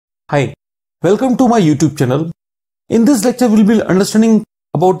Hi, welcome to my YouTube channel. In this lecture, we'll be understanding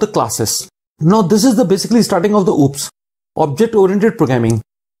about the classes. Now, this is the basically starting of the OOPS, object-oriented programming.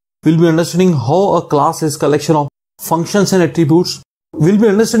 We'll be understanding how a class is collection of functions and attributes. We'll be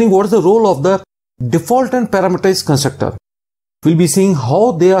understanding what is the role of the default and parameterized constructor. We'll be seeing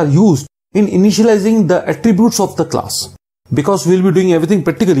how they are used in initializing the attributes of the class. Because we'll be doing everything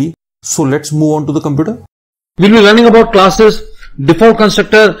practically, so let's move on to the computer. We'll be learning about classes, default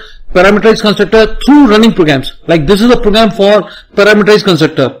constructor, parameterized constructor through running programs. Like this is a program for parameterized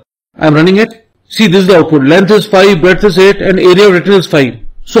constructor. I'm running it. See, this is the output. Length is 5, breadth is 8 and area of rectangle is 5.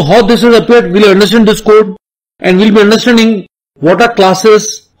 So how this has appeared, we'll understand this code and we'll be understanding what are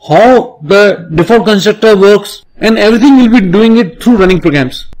classes, how the default constructor works, and everything we'll be doing it through running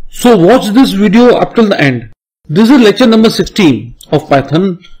programs. So watch this video up till the end. This is lecture number 16 of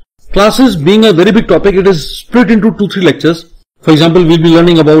Python. Classes being a very big topic, it is split into 2-3 lectures. For example, we'll be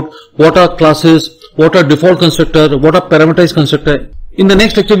learning about what are classes, what are default constructor, what are parameterized constructor. In the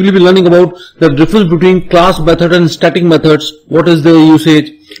next lecture, we'll be learning about the difference between class method and static methods, what is their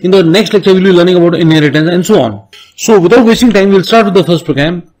usage. In the next lecture, we'll be learning about inheritance and so on. So without wasting time, we'll start with the first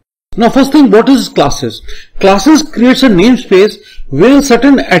program. Now first thing, what is classes? Classes creates a namespace where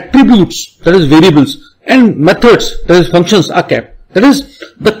certain attributes, that is variables, and methods, that is functions, are kept. That is,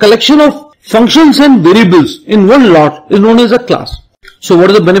 the collection of functions and variables in one lot is known as a class. So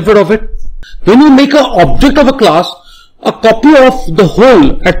what is the benefit of it? When you make an object of a class, a copy of the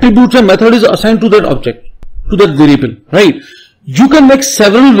whole attributes and method is assigned to that object, to that variable, right? You can make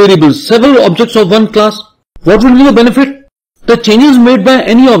several variables, several objects of one class. What will be the benefit? The changes made by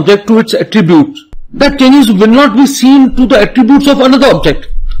any object to its attributes, that changes will not be seen to the attributes of another object.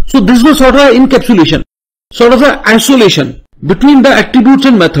 So this was sort of an encapsulation, sort of an isolation between the attributes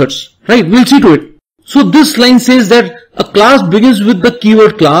and methods, right? We'll see to it. So this line says that a class begins with the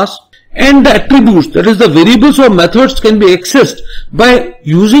keyword class and the attributes, that is the variables or methods, can be accessed by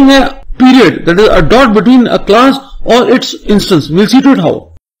using a period, that is a dot between a class or its instance. We'll see to it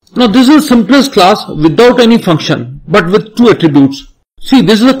how. Now this is the simplest class without any function but with two attributes. See,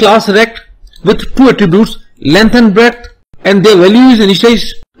 this is a class rect with two attributes, length and breadth, and their value is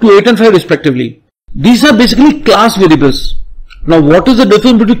initialized to 8 and 5 respectively. These are basically class variables. Now what is the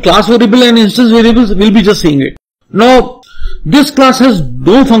difference between class variable and instance variables? We'll be just seeing it. Now this class has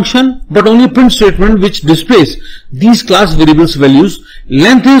no function but only a print statement which displays these class variables values.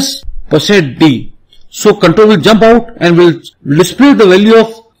 Length is %d. So control will jump out and will display the value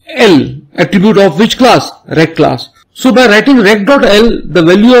of L, attribute of which class? Rect class. So by writing rect.l, the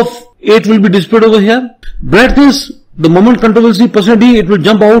value of 8 will be displayed over here. Breadth is, the moment control will see %d, it will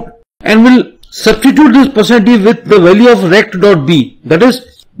jump out and will substitute this %d with the value of rect.b, that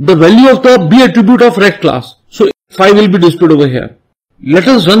is the value of the b attribute of rect class. So 5 will be displayed over here. Let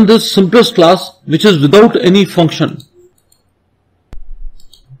us run this simplest class which is without any function.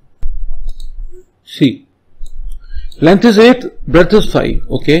 See, length is 8, breadth is 5,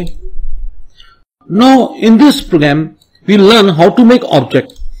 okay. Now in this program, we learn how to make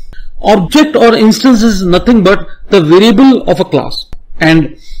object. Object or instance is nothing but the variable of a class.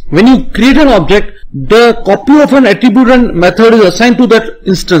 And when you create an object, the copy of an attribute and method is assigned to that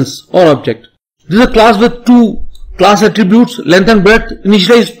instance or object. This is a class with two class attributes, length and breadth,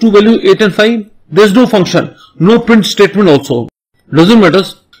 initialized to value 8 and 5. There is no function, no print statement also. Doesn't matter.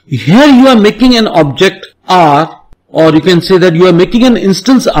 Here you are making an object R, or you can say that you are making an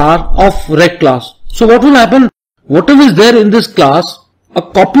instance R of rect class. So what will happen? Whatever is there in this class, a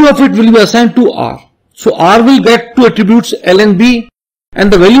copy of it will be assigned to R. So R will get two attributes L and B, and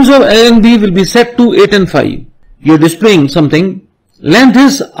the values of L and B will be set to 8 and 5. You are displaying something. Length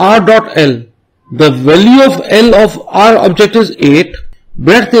is R.L. The value of L of R object is 8.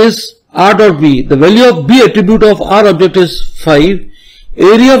 Breadth is R.B. The value of B attribute of R object is 5.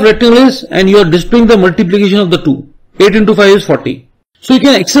 Area of rectangle is, and you are displaying the multiplication of the two. 8 into 5 is 40. So you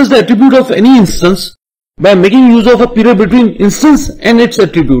can access the attribute of any instance by making use of a period between instance and its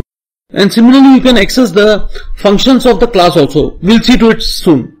attribute. And similarly, you can access the functions of the class also. We'll see to it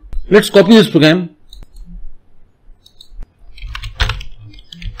soon. Let's copy this program.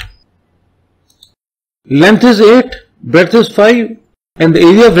 Length is 8, breadth is 5, and the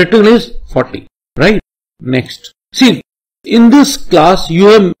area of rectangle is 40. Right? Next. See, in this class, you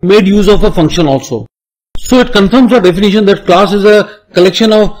have made use of a function also. So it confirms our definition that class is a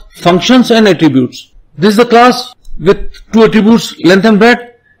collection of functions and attributes. This is the class with two attributes, length and breadth,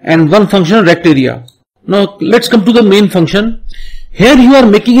 and one function, rect area. Now let's come to the main function. Here you are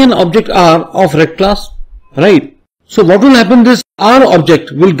making an object R of rect class, right? So what will happen? This R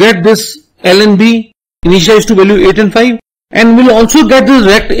object will get this L and B initialized to value 8 and 5. and we'll also get this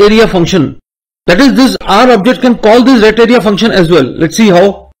rect area function. That is, this R object can call this rect area function as well. Let's see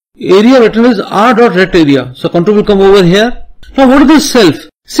how. Area rectangle is R dot rect area. So control will come over here. Now what is this self?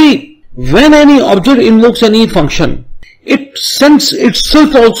 See, when any object invokes any function, it sends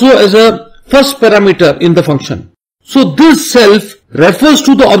itself also as a first parameter in the function. So this self refers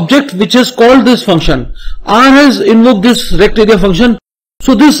to the object which has called this function. R has invoked this rect area function.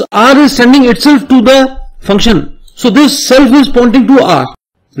 So this R is sending itself to the function. So this self is pointing to R.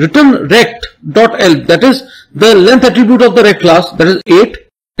 Return rect.l, that is the length attribute of the rect class, that is 8,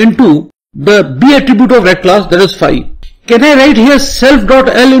 into the b attribute of rect class, that is 5. Can I write here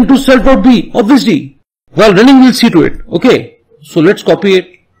self.l into self.b? Obviously. While running, we'll see to it. Okay. So let's copy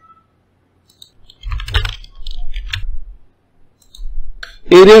it.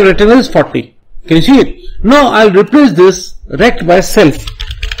 Area of rectangle is 40. Can you see it? Now I'll replace this rect by self.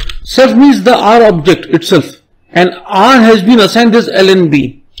 Self means the R object itself. And R has been assigned this L and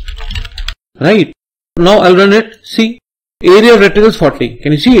B. Right. Now I'll run it. See. Area of rectangle is 40.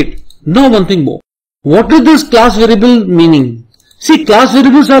 Can you see it? Now one thing more. What is this class variable meaning? See, class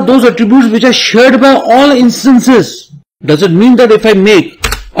variables are those attributes which are shared by all instances. Does it mean that if I make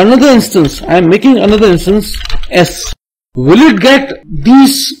another instance, I am making another instance S, will it get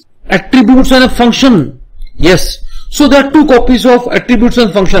these attributes and a function? Yes. So there are two copies of attributes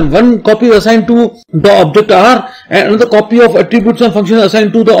and function. One copy is assigned to the object R and another copy of attributes and function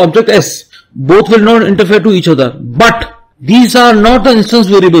assigned to the object S. Both will not interfere to each other. But these are not the instance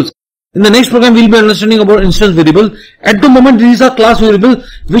variables. In the next program, we will be understanding about instance variable. At the moment, these are class variables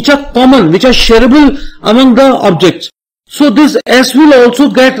which are common, which are shareable among the objects. So this S will also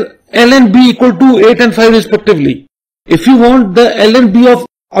get L and B equal to 8 and 5 respectively. If you want the L and B of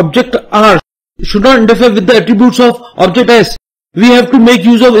object R should not interfere with the attributes of object S, we have to make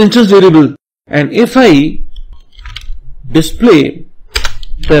use of instance variable. And if I display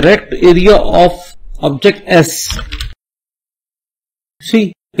the rect area of object S,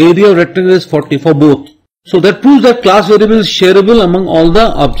 see, area of rectangle is 40 for both. So that proves that class variable is shareable among all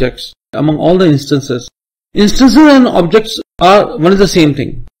the objects, among all the instances. Instances and objects are one is the same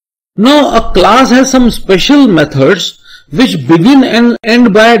thing. Now a class has some special methods which begin and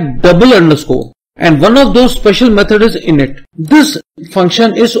end by double underscore. And one of those special methods is init. This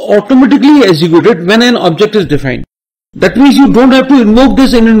function is automatically executed when an object is defined. That means you don't have to invoke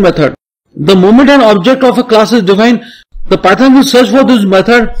this init method. The moment an object of a class is defined, the Python will search for this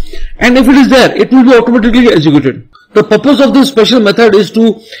method, and if it is there, it will be automatically executed. The purpose of this special method is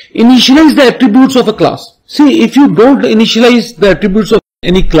to initialize the attributes of a class. See, if you don't initialize the attributes of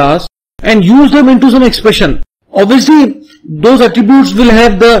any class and use them into some expression, obviously those attributes will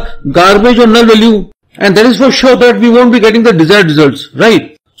have the garbage or null value, and that is for sure that we won't be getting the desired results,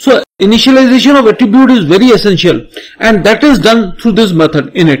 right? So initialization of attribute is very essential, and that is done through this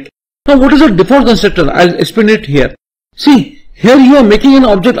method init. Now what is a default constructor? I'll explain it here. See, here you are making an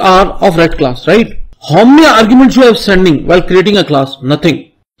object R of rect class, right? How many arguments you are sending while creating a class?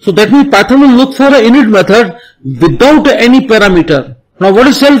 Nothing. So that means Python will look for an init method without any parameter. Now what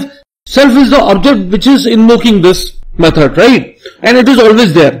is self? Self is the object which is invoking this method, right? And it is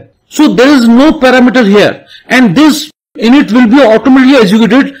always there. So there is no parameter here. And this init will be automatically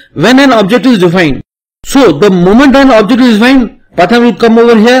executed when an object is defined. So the moment an object is defined, Python will come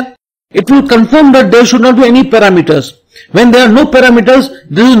over here. It will confirm that there should not be any parameters. When there are no parameters,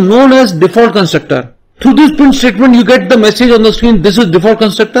 this is known as default constructor. Through this print statement, you get the message on the screen, this is default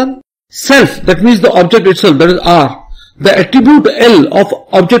constructor. Self, that means the object itself, that is R. The attribute L of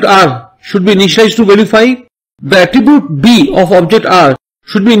object R should be initialized to value 5. The attribute B of object R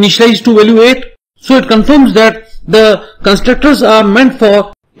should be initialized to value 8. So it confirms that the constructors are meant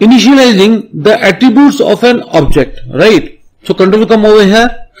for initializing the attributes of an object, right? So control will come over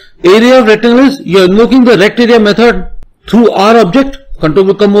here. Area of rectangle is, you are invoking the rect area method through R object. Control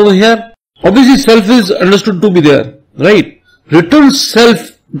will come over here. Obviously self is understood to be there, right? Return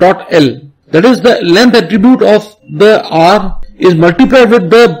self.l, that is the length attribute of the R is multiplied with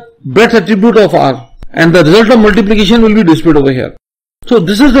the breadth attribute of R, and the result of multiplication will be displayed over here. So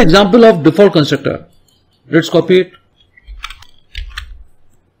this is the example of default constructor. Let's copy it.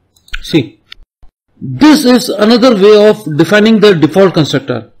 See, this is another way of defining the default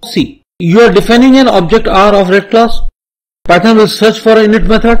constructor. See, you are defining an object R of rect class. Python will search for an init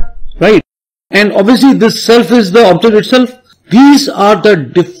method, right? And obviously this self is the object itself. These are the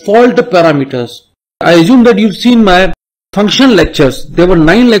default parameters. I assume that you've seen my function lectures. There were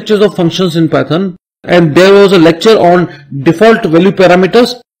 9 lectures of functions in Python, and there was a lecture on default value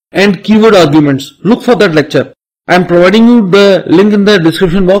parameters and keyword arguments. Look for that lecture. I am providing you the link in the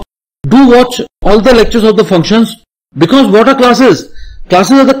description box. Do watch all the lectures of the functions Because what are classes?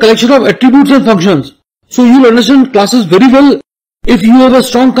 Classes are the collection of attributes and functions. So you will understand classes very well if you have a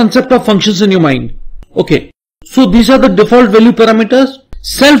strong concept of functions in your mind. Okay. So these are the default value parameters.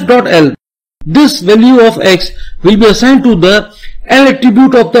 Self.L. This value of X will be assigned to the L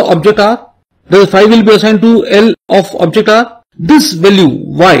attribute of the object R. The 5 will be assigned to L of object R. This value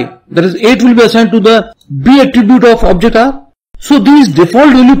Y, that is 8, will be assigned to the B attribute of object R. So these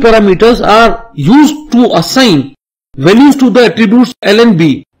default value parameters are used to assign values to the attributes L and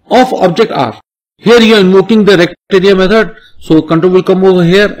B of object R. Here you are invoking the rect area method. So control will come over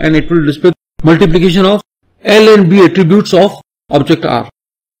here and it will display multiplication of L and B attributes of object R.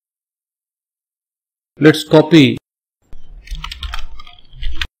 Let's copy.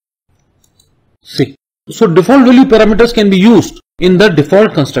 See. So default value parameters can be used in the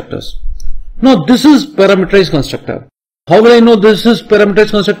default constructors. Now this is parameterized constructor. How will I know this is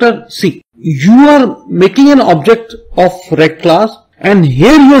parameterized constructor? See, you are making an object of rect class and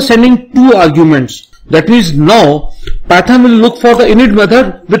here you are sending two arguments. That means now Python will look for the init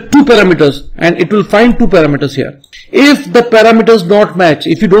method with two parameters and it will find two parameters here. If the parameters not match,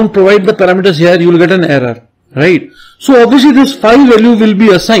 if you don't provide the parameters here, you will get an error, right? So obviously this 5 value will be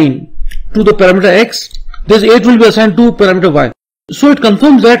assigned to the parameter X. This 8 will be assigned to parameter Y. So it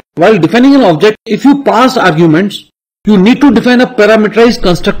confirms that while defining an object, if you pass arguments, you need to define a parameterized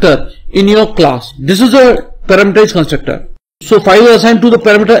constructor in your class. This is a parameterized constructor. So 5 is assigned to the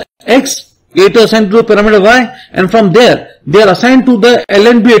parameter X, 8 is assigned to the parameter Y, and from there they are assigned to the L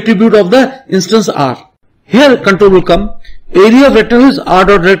and B attribute of the instance R. Here control will come. Area of rectangle is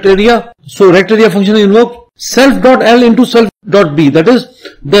r.rect area. So rect area function is invoked. Self.L into self.B, that is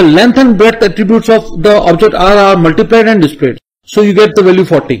the length and breadth attributes of the object R are multiplied and displayed. So you get the value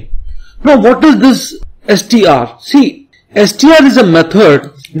 40. Now what is this str? See, str is a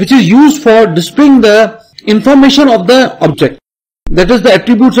method which is used for displaying the information of the object. That is the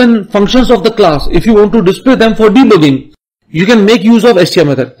attributes and functions of the class. If you want to display them for debugging, you can make use of str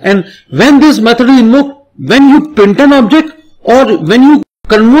method. And when this method is invoked, when you print an object or when you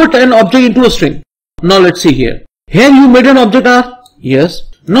convert an object into a string. Now let's see here. Here you made an object R. Yes.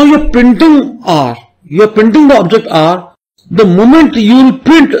 Now you are printing R. You are printing the object R. The moment you will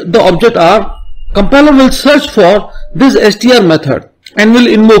print the object R, compiler will search for this str method and will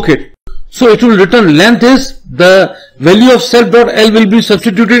invoke it. So it will return length is the value of self.L will be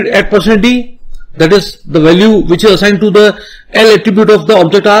substituted at %d. That is the value which is assigned to the L attribute of the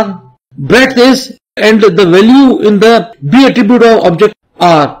object R. Breadth is and the value in the B attribute of object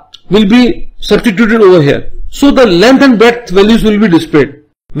R will be substituted over here. So the length and breadth values will be displayed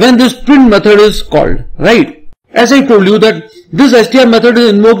when this print method is called, right? As I told you that this str method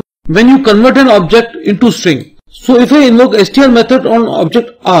is invoked when you convert an object into string. So if I invoke str method on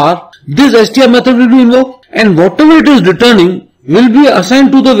object R, this str method will be invoked and whatever it is returning will be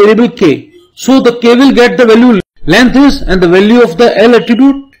assigned to the variable k. So the k will get the value length is and the value of the L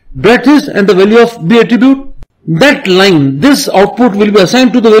attribute, breadth is and the value of B attribute. That line, this output will be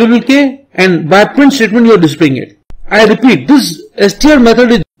assigned to the variable k and by print statement you are displaying it. I repeat, this str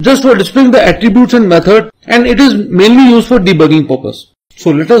method is just for displaying the attributes and method and it is mainly used for debugging purpose.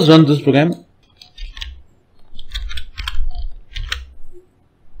 So let us run this program.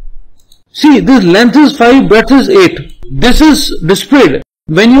 See, this length is 5, breadth is 8. This is displayed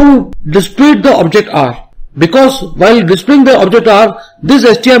when you displayed the object R. Because while displaying the object R, this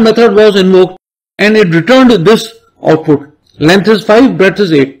str method was invoked and it returned this output. Length is 5, breadth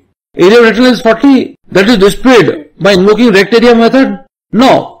is 8. Area of rectangle is 40, that is displayed by invoking rect area method.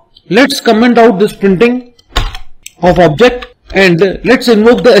 Now, let's comment out this printing of object and let's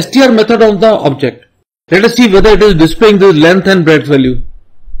invoke the str method of the object. Let us see whether it is displaying the length and breadth value.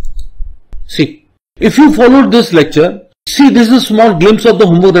 See, if you followed this lecture, see this is a small glimpse of the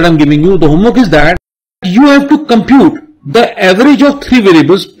homework that I am giving you. The homework is that you have to compute the average of three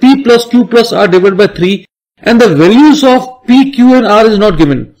variables p plus q plus r divided by 3 and the values of p, q and r is not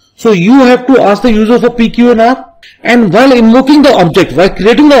given. So you have to ask the user for p, q and r, and while invoking the object, while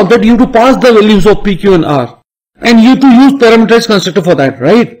creating the object, you have to pass the values of p, q and r and you have to use parameterized constructor for that,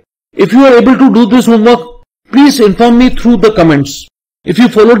 right? If you are able to do this homework, please inform me through the comments. If you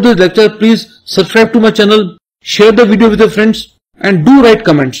followed this lecture, please subscribe to my channel, share the video with your friends and do write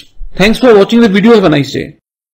comments. Thanks for watching the video. Have a nice day.